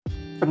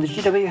From the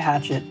GW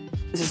Hatchet,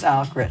 this is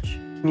Alec Rich,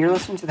 and you're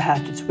listening to the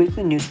Hatchet's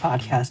weekly news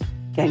podcast,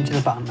 Getting to the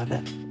Bottom of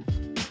It.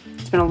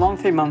 It's been a long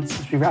 3 months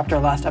since we wrapped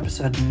our last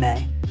episode in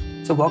May,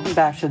 so welcome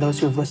back to those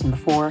who have listened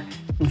before,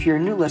 and if you're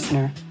a new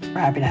listener, we're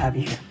happy to have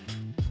you here.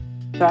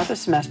 Throughout this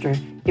semester,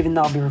 even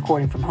though I'll be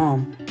recording from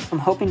home, I'm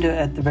hoping to,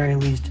 at the very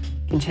least,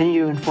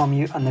 continue to inform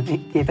you on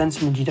the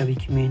events in the GW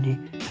community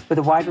with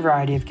a wide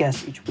variety of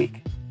guests each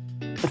week.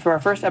 But for our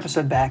first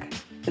episode back,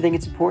 I think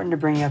it's important to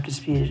bring you up to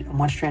speed on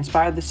what's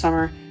transpired this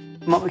summer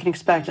and what we can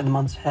expect in the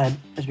months ahead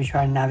as we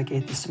try to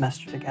navigate this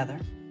semester together.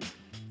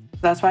 So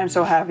that's why I'm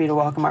so happy to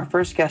welcome our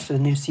first guest of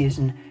the new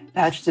season,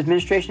 the Hatchet's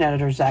administration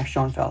editor, Zach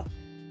Schoenfeld,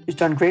 who's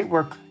done great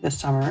work this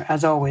summer,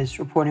 as always,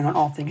 reporting on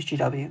all things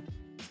GW.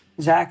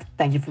 Zach,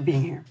 thank you for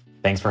being here.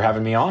 Thanks for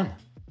having me on.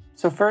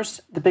 So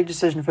first, the big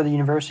decision for the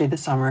university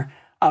this summer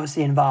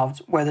obviously involved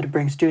whether to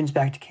bring students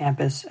back to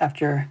campus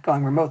after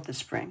going remote this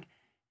spring.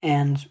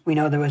 And we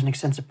know there was an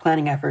extensive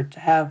planning effort to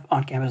have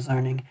on-campus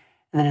learning.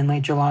 And then in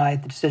late July,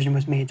 the decision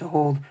was made to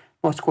hold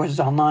most courses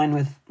online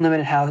with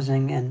limited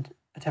housing and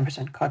a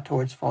 10% cut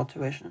towards fall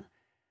tuition.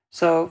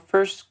 So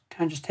first,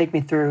 kind of just take me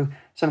through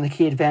some of the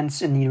key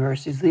events in the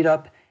university's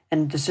lead-up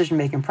and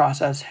decision-making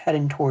process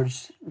heading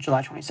towards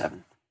July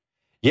 27th.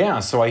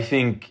 Yeah, so I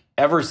think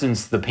ever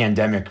since the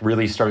pandemic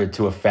really started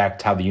to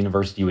affect how the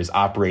university was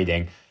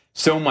operating,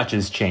 so much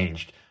has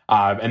changed.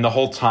 And the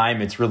whole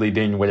time, it's really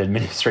been what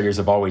administrators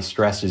have always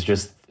stressed is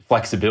just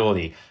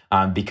flexibility,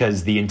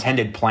 because the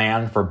intended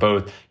plan for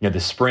both the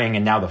spring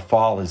and now the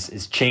fall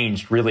is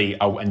changed really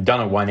and done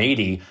a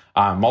 180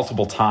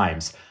 multiple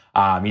times.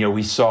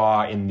 We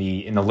saw in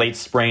the late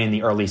spring and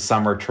the early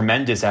summer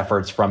tremendous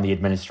efforts from the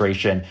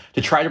administration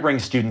to try to bring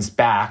students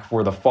back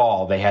for the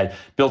fall. They had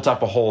built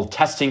up a whole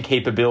testing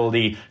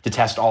capability to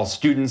test all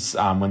students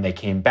when they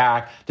came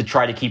back to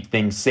try to keep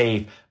things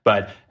safe.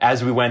 But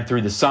as we went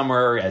through the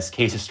summer, as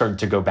cases started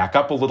to go back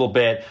up a little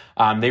bit,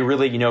 they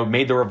really,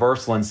 made the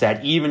reversal and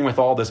said, even with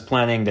all this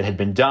planning that had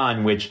been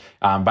done, which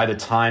by the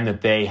time that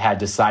they had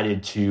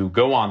decided to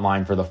go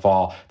online for the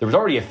fall, there was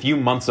already a few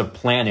months of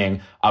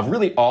planning of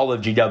really all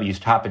of GW's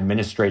top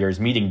administrators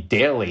meeting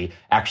daily,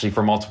 actually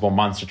for multiple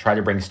months to try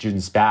to bring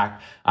students back.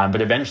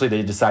 But eventually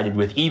they decided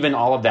with even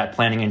all of that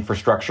planning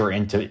infrastructure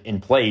in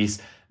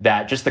place,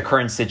 that just the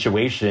current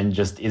situation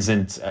just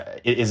isn't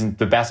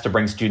the best to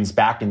bring students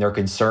back, and they're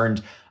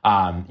concerned.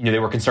 They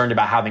were concerned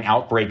about having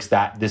outbreaks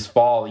that this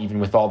fall,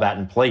 even with all that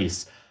in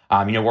place.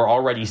 We're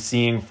already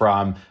seeing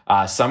from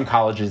some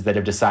colleges that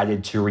have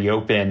decided to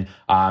reopen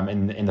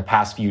in the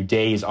past few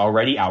days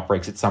already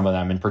outbreaks at some of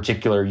them. In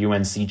particular,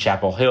 UNC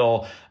Chapel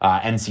Hill,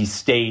 NC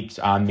State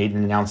made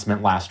an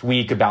announcement last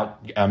week about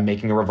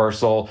making a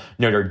reversal.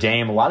 Notre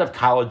Dame, a lot of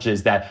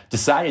colleges that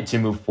decided to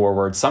move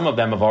forward, some of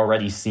them have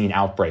already seen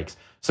outbreaks.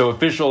 So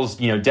officials,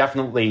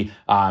 definitely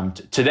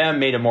to them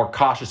made a more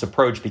cautious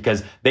approach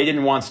because they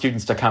didn't want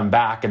students to come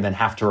back and then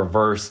have to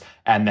reverse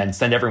and then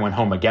send everyone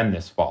home again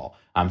this fall.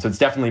 So it's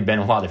definitely been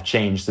a lot of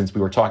change since we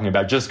were talking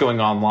about just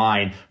going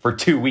online for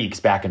 2 weeks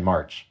back in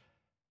March.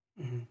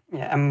 Mm-hmm.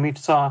 Yeah, I mean,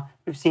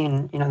 we've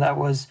seen, that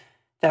was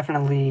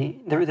definitely,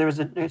 there was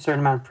a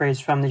certain amount of praise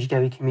from the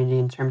GW community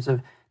in terms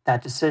of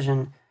that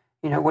decision.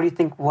 What do you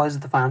think was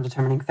the final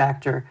determining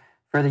factor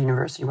for the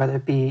university, whether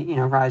it be,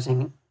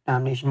 rising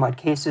nationwide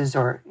cases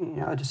or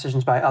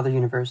decisions by other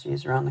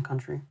universities around the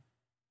country?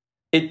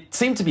 It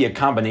seemed to be a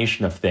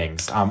combination of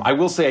things. I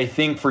will say, I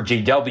think for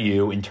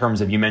GW, in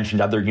terms of, you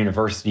mentioned other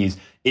universities,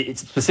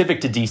 it's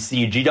specific to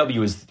DC.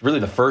 GW is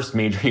really the first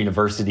major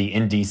university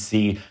in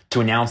DC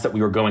to announce that we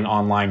were going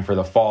online for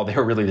the fall. They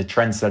were really the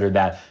trendsetter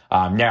that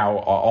now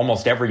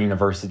almost every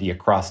university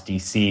across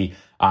DC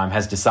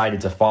has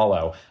decided to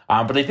follow.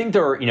 But I think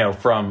there were,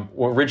 from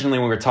originally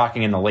when we were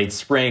talking in the late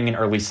spring and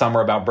early summer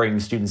about bringing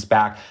students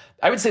back,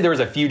 I would say there was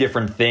a few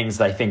different things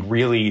that I think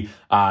really,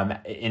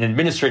 in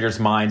administrators'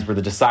 minds, were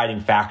the deciding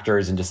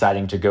factors in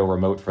deciding to go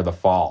remote for the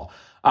fall.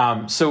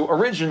 So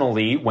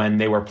originally, when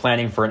they were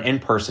planning for an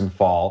in-person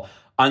fall,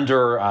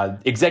 under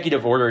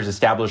executive orders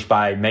established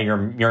by Mayor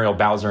Muriel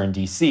Bowser in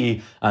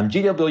D.C.,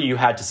 GW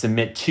had to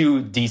submit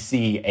to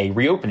D.C. a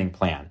reopening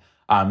plan,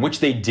 which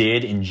they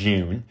did in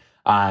June.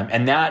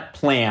 And that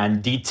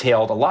plan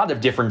detailed a lot of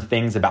different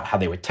things about how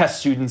they would test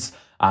students,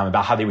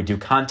 about how they would do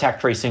contact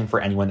tracing for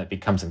anyone that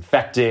becomes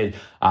infected,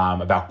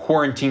 about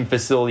quarantine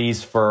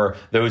facilities for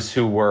those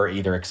who were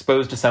either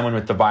exposed to someone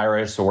with the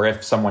virus or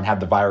if someone had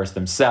the virus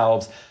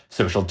themselves,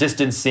 social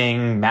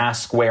distancing,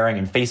 mask wearing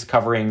and face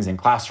coverings in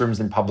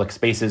classrooms and public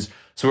spaces.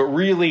 So it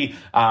really,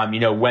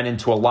 went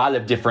into a lot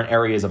of different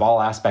areas of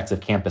all aspects of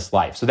campus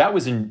life. So that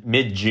was in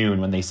mid-June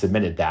when they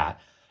submitted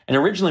that. And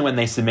originally when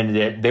they submitted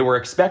it, they were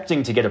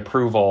expecting to get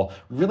approval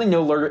really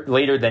no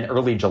later than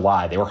early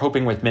July. They were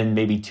hoping within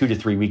maybe 2 to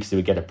 3 weeks it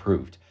would get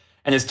approved.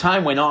 And as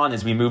time went on,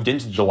 as we moved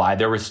into July,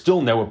 there was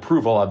still no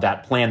approval of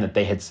that plan that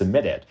they had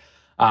submitted.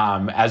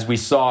 As we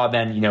saw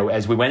then,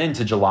 as we went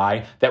into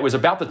July, that was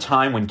about the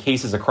time when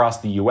cases across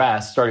the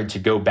U.S. started to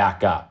go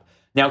back up.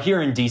 Now,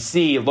 here in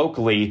D.C.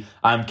 locally,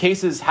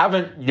 cases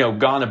haven't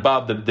gone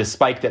above the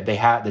spike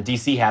that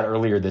D.C. had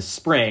earlier this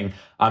spring,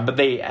 but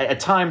they at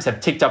times have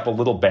ticked up a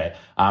little bit.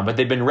 But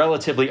they've been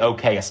relatively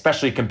okay,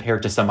 especially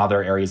compared to some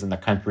other areas in the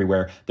country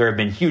where there have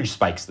been huge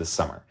spikes this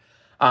summer.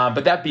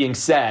 But that being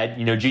said,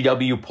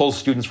 GW pulls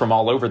students from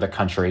all over the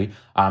country.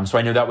 So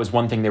I know that was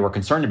one thing they were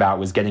concerned about,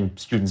 was getting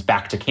students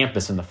back to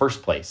campus in the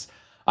first place.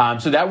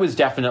 So that was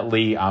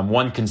definitely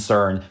one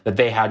concern that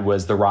they had,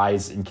 was the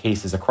rise in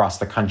cases across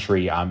the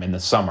country in the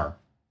summer.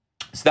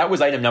 So that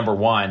was item number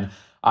one.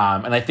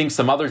 And I think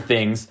some other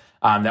things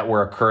that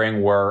were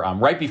occurring were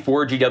right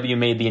before GW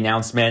made the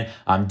announcement,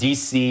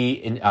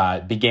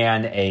 DC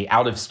began a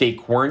out-of-state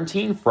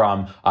quarantine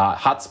from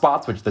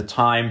hotspots, which at the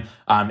time,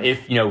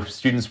 if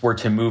students were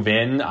to move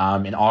in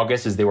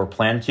August as they were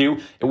planned to,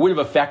 it would have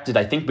affected,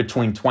 I think,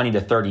 between 20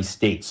 to 30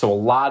 states. So a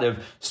lot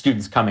of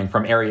students coming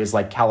from areas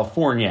like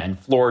California and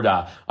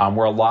Florida,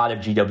 where a lot of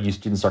GW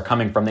students are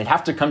coming from, they'd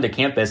have to come to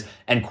campus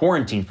and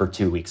quarantine for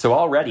 2 weeks. So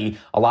already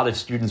a lot of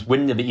students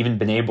wouldn't have even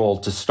been able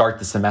to start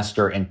the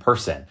semester in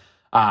person.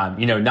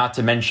 Not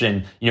to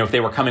mention, if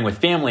they were coming with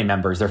family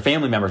members, their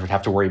family members would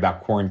have to worry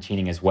about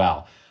quarantining as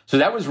well. So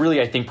that was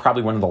really, I think,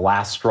 probably one of the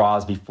last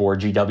straws before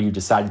GW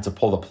decided to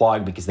pull the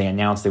plug, because they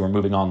announced they were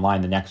moving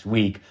online the next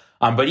week.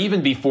 But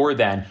even before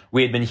then,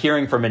 we had been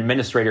hearing from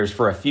administrators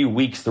for a few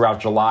weeks throughout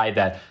July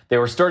that they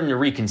were starting to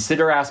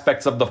reconsider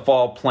aspects of the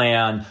fall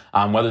plan,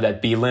 whether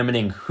that be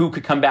limiting who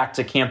could come back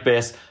to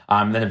campus.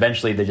 Then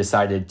eventually they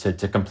decided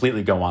to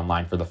completely go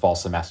online for the fall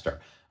semester.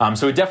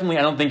 So it definitely,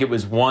 I don't think it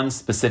was one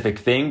specific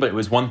thing, but it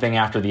was one thing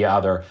after the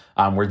other,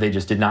 where they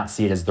just did not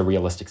see it as the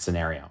realistic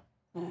scenario.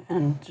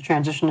 And to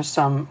transition to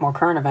some more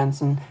current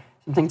events and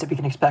some things that we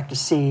can expect to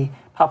see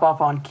pop up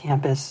on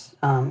campus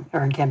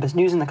or in campus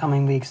news in the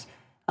coming weeks,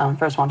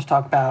 first I want to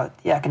talk about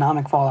the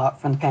economic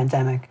fallout from the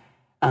pandemic.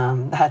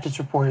 The Hatchets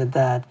reported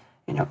that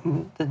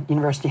the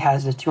university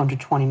has a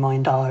 $220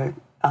 million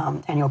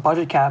annual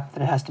budget cap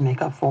that it has to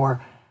make up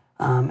for.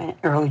 In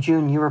early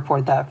June, you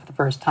reported that for the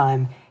first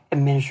time.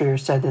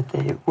 Administrators said that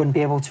they wouldn't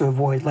be able to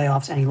avoid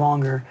layoffs any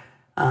longer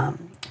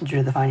due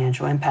to the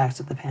financial impacts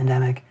of the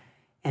pandemic.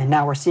 And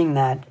now we're seeing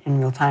that in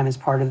real time as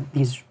part of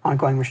these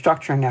ongoing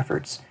restructuring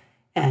efforts.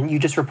 And you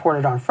just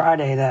reported on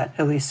Friday that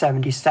at least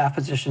 70 staff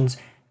positions,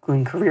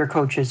 including career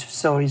coaches,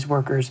 facilities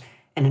workers,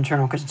 and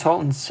internal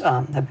consultants,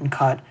 have been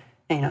cut.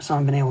 And, some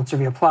have been able to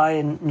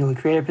reapply in newly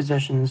created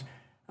positions.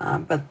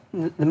 But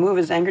the move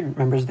has angered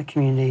members of the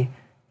community,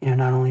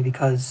 not only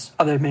because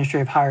other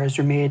administrative hires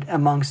were made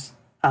amongst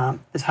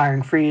this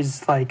hiring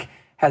freeze, like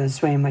Heather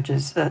Swain, which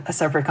is a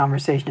separate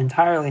conversation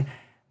entirely,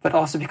 but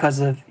also because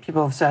of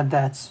people have said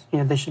that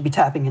they should be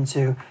tapping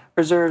into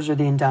reserves or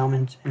the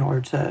endowment in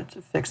order to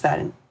fix that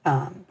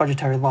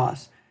budgetary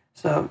loss.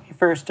 So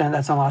first,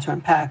 that's a lot to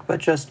unpack, but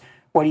just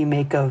what do you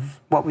make of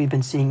what we've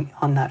been seeing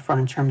on that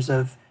front in terms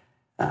of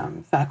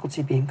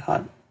faculty being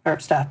cut or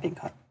staff being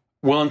cut?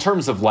 Well, in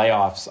terms of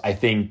layoffs, I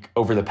think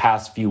over the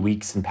past few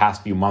weeks and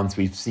past few months,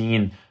 we've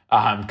seen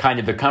kind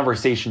of the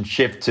conversation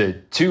shift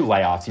to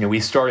layoffs.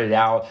 We started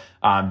out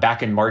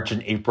back in March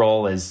and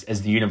April as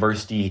the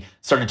university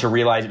started to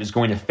realize it was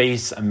going to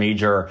face a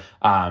major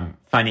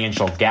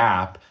financial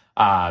gap,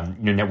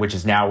 which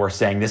is now we're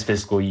saying this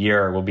fiscal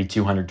year will be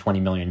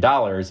 $220 million.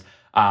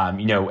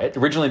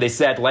 Originally they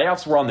said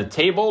layoffs were on the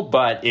table,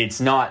 but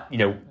it's not,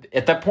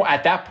 at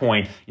that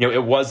point,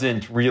 it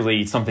wasn't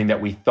really something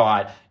that we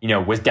thought,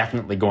 was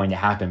definitely going to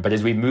happen. But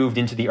as we moved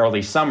into the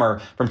early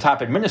summer, from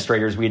top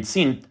administrators, we had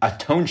seen a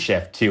tone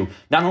shift to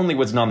not only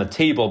was it on the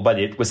table, but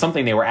it was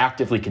something they were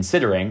actively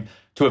considering,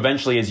 to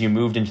eventually, as you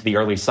moved into the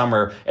early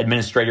summer,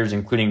 administrators,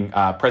 including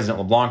President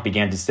LeBlanc,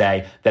 began to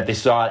say that they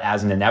saw it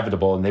as an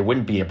inevitable and they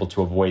wouldn't be able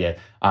to avoid it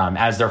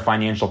as their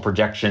financial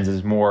projections,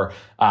 as more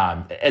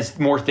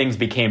things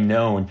became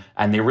known,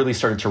 and they really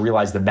started to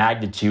realize the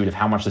magnitude of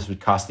how much this would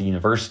cost the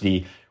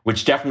university,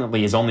 which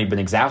definitely has only been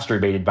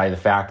exacerbated by the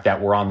fact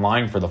that we're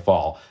online for the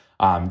fall.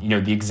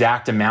 The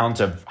exact amount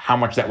of how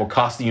much that will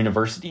cost the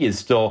university is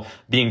still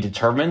being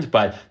determined,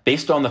 but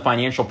based on the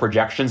financial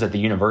projections that the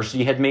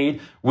university had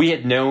made, we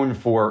had known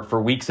for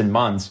weeks and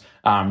months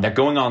that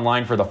going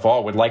online for the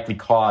fall would likely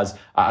cause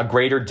a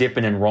greater dip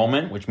in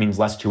enrollment, which means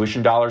less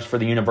tuition dollars for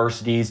the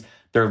universities.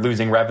 They're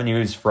losing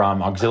revenues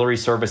from auxiliary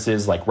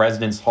services like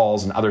residence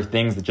halls and other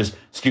things that just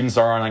students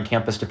aren't on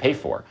campus to pay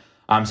for.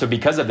 So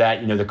because of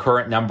that, the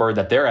current number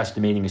that they're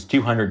estimating is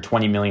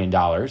 $220 million.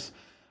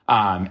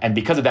 And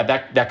because of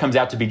that comes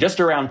out to be just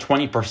around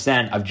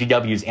 20% of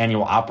GW's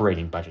annual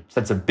operating budget.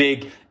 So that's a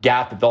big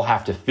gap that they'll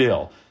have to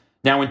fill.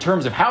 Now, in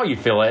terms of how you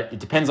fill it, it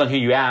depends on who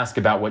you ask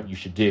about what you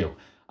should do.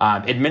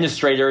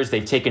 Administrators,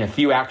 they've taken a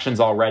few actions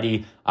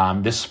already.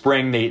 This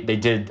spring, they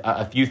did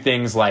a few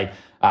things like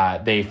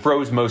they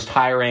froze most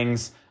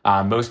hirings,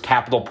 most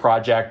capital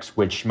projects,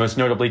 which most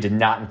notably did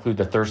not include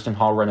the Thurston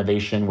Hall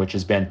renovation, which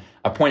has been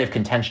a point of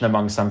contention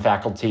among some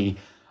faculty.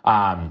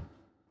 Top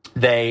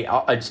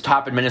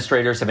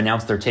administrators have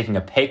announced they're taking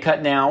a pay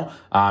cut now,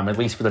 at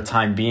least for the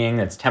time being.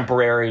 That's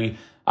temporary.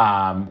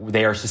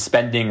 They are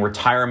suspending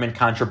retirement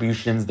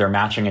contributions. They're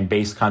matching in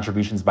base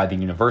contributions by the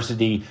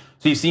university.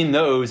 So you've seen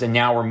those, and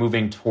now we're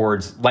moving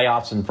towards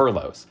layoffs and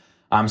furloughs.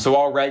 So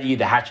already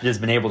the Hatchet has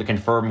been able to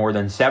confirm more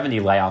than 70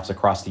 layoffs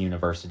across the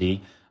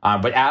university.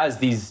 But as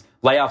these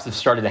layoffs have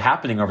started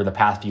happening over the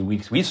past few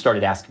weeks, we've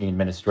started asking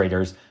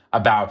administrators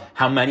about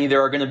how many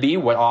there are going to be,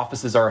 what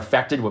offices are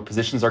affected, what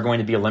positions are going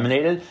to be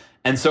eliminated.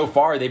 And so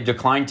far, they've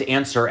declined to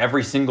answer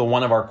every single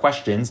one of our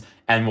questions,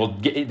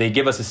 and they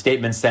give us a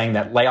statement saying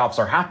that layoffs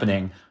are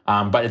happening.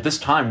 But at this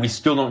time, we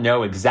still don't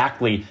know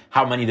exactly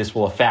how many this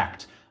will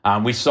affect.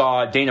 We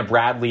saw Dana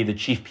Bradley, the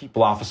chief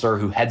people officer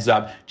who heads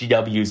up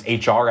GW's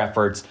HR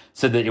efforts,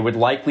 said that it would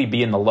likely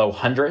be in the low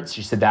hundreds.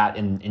 She said that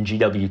in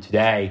GW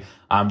today.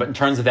 But in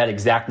terms of that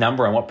exact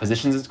number and what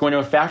positions it's going to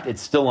affect,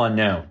 it's still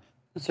unknown.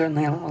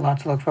 Certainly a lot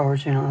to look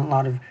forward to, a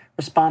lot of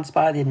response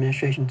by the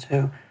administration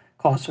to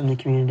calls from the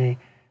community.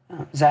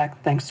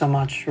 Zach, thanks so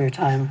much for your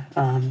time.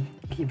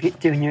 Keep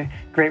doing your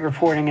great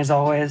reporting as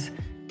always.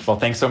 Well,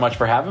 thanks so much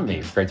for having me.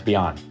 It's great to be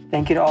on.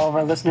 Thank you to all of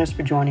our listeners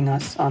for joining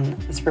us on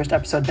this first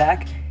episode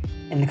back.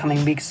 In the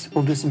coming weeks,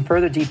 we'll do some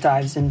further deep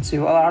dives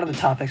into a lot of the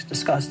topics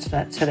discussed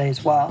today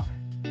as well.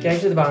 Getting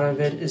to the Bottom of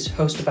It is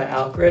hosted by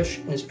Alec Rich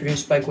and is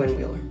produced by Gwen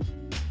Wheeler.